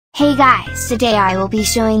Hey guys, today I will be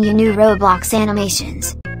showing you new Roblox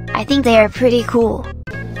animations. I think they are pretty cool.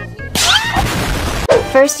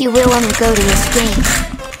 First you will want to go to this game.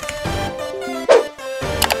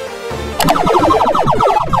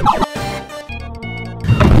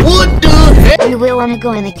 What the heck? You will want to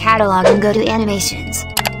go in the catalog and go to animations,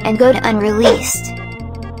 and go to unreleased.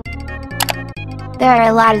 There are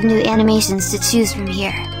a lot of new animations to choose from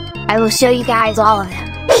here. I will show you guys all of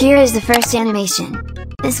them. Here is the first animation.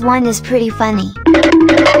 This one is pretty funny.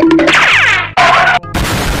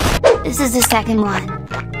 This is the second one.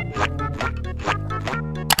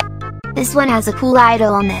 This one has a cool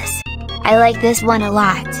idol on this. I like this one a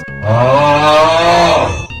lot.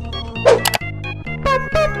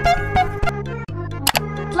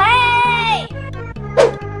 Play!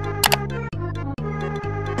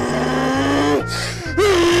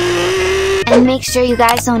 And make sure you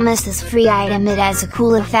guys don't miss this free item, it has a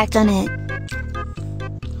cool effect on it.